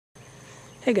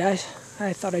Hey guys,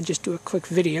 I thought I'd just do a quick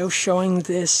video showing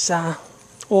this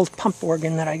old pump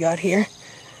organ that I got here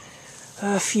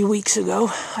a few weeks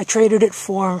ago. I traded it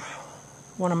for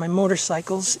one of my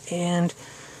motorcycles and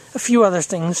a few other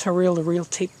things, a reel-to-reel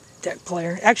tape deck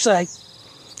player. Actually,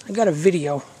 I got a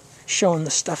video showing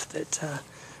the stuff that I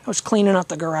was cleaning out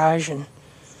the garage and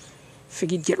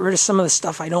figured get rid of some of the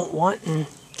stuff I don't want and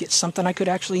get something I could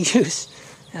actually use.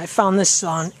 And I found this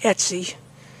on Etsy.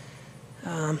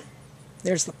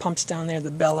 There's the pumps down there,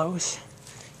 the bellows.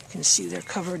 You can see they're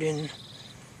covered in,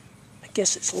 I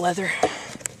guess it's leather.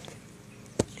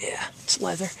 Yeah, it's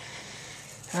leather.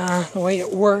 The way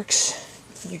it works,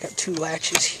 you got two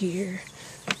latches here.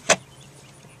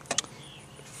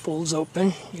 Folds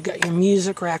open. You got your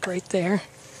music rack right there.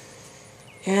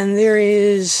 And there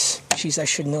is, geez, I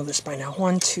should know this by now.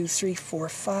 1, 2, 3, 4,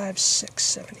 5, 6,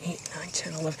 7, 8, 9,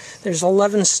 10, 11. There's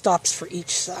 11 stops for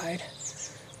each side,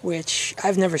 which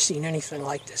I've never seen anything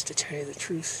like this, to tell you the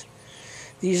truth.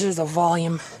 These are the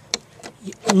volume,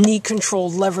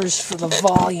 knee-controlled levers for the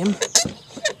volume.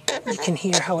 You can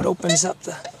hear how it opens up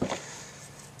the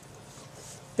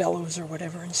bellows or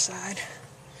whatever inside.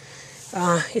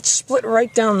 It's split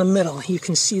right down the middle. You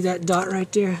can see that dot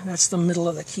right there. That's the middle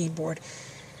of the keyboard.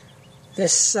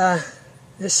 This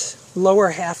lower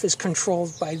half is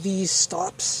controlled by these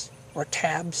stops, or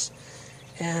tabs,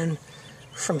 and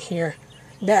from here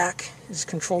back is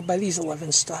controlled by these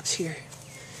 11 stops here.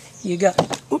 You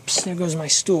got, oops, there goes my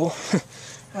stool.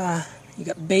 You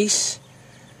got bass,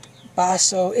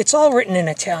 basso. It's all written in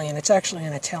Italian. It's actually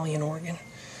an Italian organ.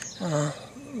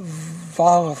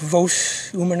 Voce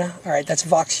humana. All right, that's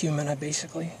vox humana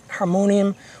basically.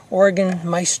 Harmonium, organ,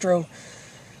 maestro.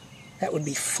 That would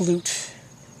be flute.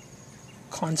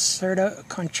 Concerto,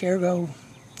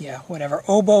 yeah, whatever.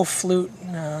 Oboe, flute,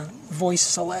 voice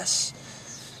celeste.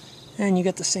 And you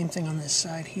get the same thing on this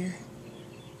side here.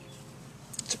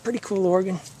 It's a pretty cool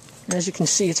organ. And as you can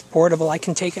see, it's portable. I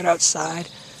can take it outside.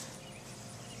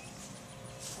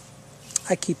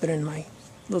 I keep it in my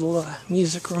little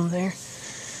music room there.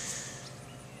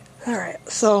 Alright,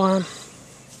 so,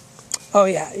 oh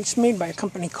yeah, it's made by a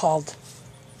company called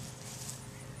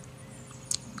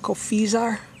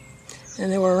Cofisar.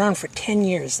 And they were around for 10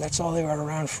 years. That's all they were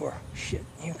around for. Shit,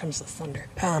 here comes the thunder.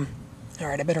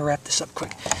 Alright, I better wrap this up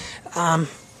quick.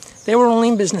 They were only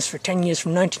in business for 10 years,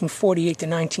 from 1948 to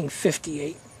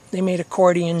 1958. They made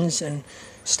accordions and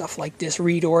stuff like this,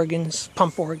 reed organs,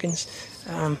 pump organs.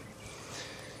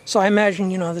 So I imagine,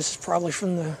 you know, this is probably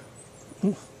from the,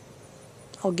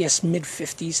 I'll guess,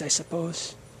 mid-50s, I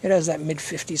suppose. It has that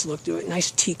mid-50s look to it.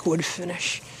 Nice teak wood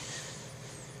finish.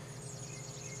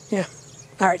 Yeah.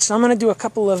 Alright, so I'm going to do a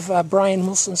couple of Brian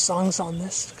Wilson songs on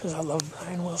this, because I love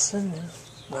Brian Wilson, and,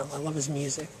 well, I love his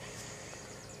music.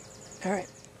 Alright,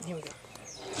 here we go.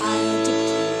 I had to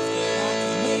prove that I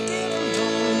could make it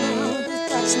alone now, but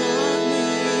that's not me.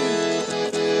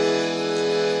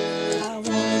 I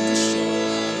wanted to show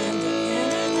how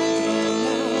independent I go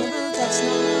now, but that's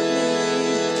not me.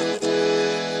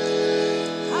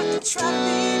 I could try to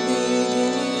be big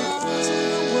in the eyes of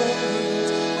the world.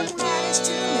 What matters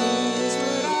to me is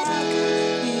what I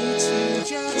could be to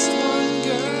just one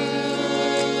girl.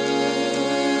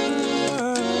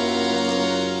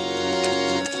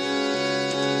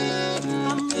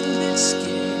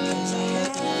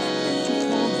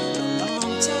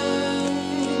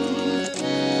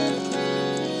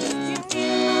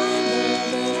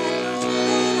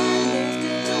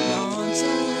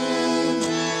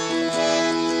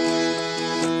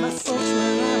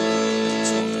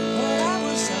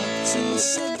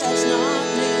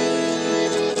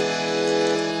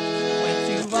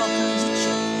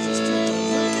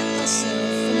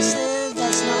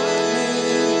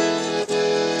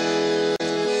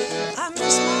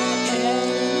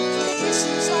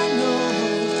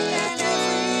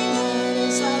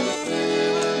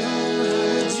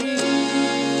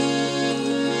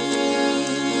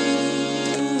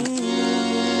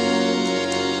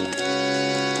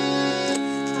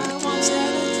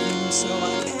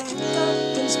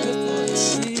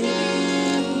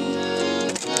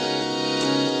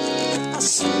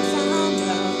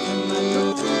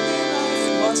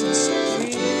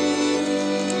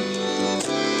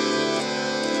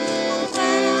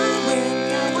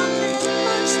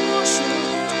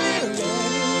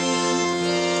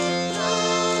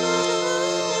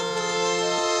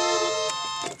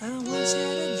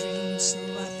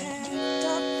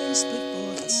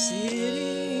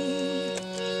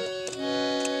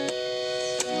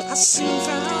 I soon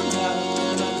found out that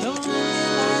my lonely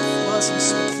life wasn't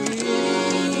so free.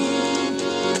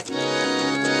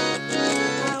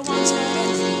 I once had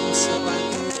a dream, so I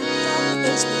packed up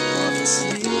and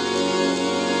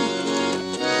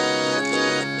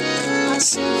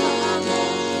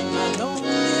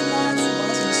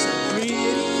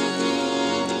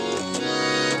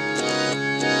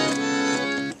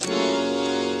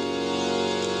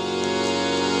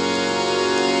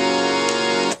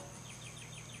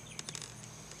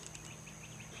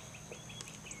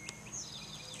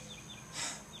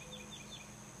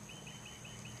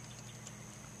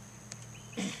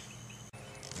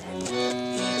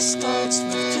starts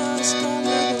with just a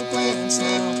little glance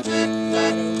now.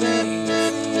 Right away you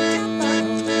think about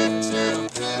romance now.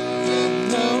 You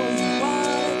know you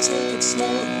wanna take it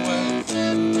slower, but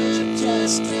you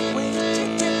just can't wait to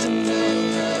get to know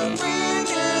her. A brand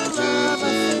new love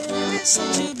affair is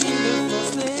such a beautiful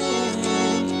thing.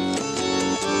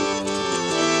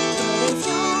 But if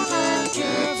you're not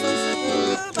careful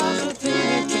about the thing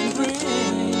it can bring,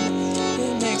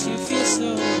 it makes you feel so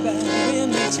bad, it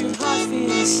makes your heart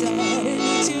feel sad, it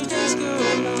makes your days go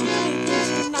long, it makes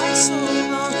your nights so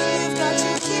long. You've got to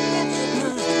keep it in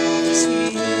mind. It's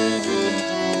here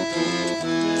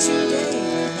today,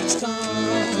 it's gone.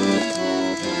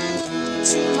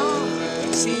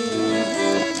 Tomorrow's here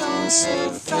and gone so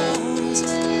fast.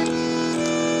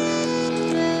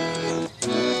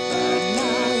 But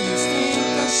now you think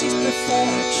that she's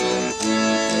perfection.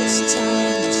 This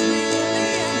time it's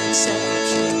really an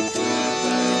exception. But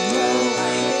I know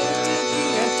I hate to be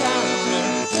a downer,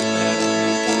 but oh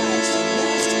my gosh, you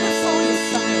left before you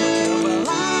found her. Well,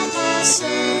 I'm not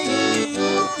saying you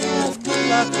won't have good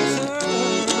luck with her.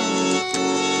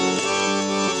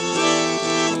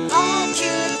 I'll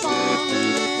keep on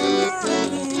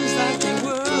remembering things like they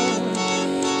were.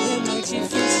 It makes you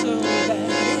feel so bad,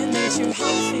 it makes your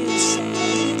heart feel sad,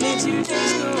 it makes your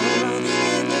days go round,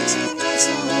 it makes your nights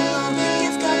so long.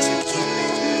 You've got to keep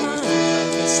it in mind.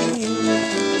 It's here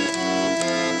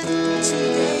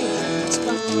today, it's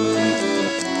gone.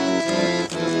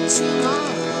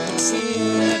 Tomorrow's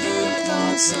here and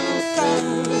gone so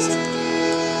fast.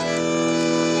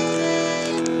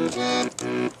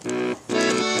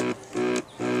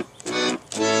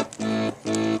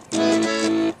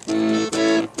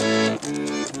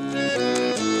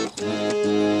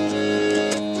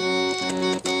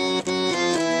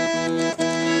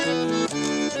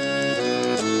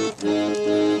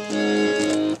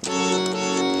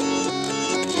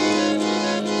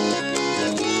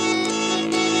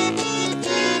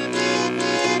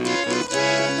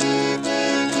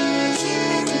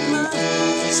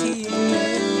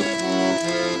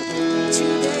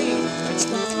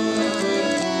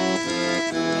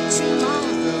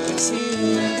 Tomorrow's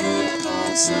here and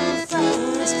gone so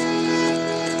fast.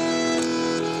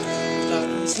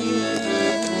 Love is here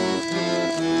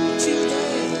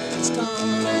today, it's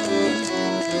gone.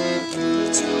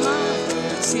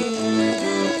 Tomorrow's here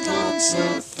and gone so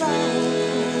fast.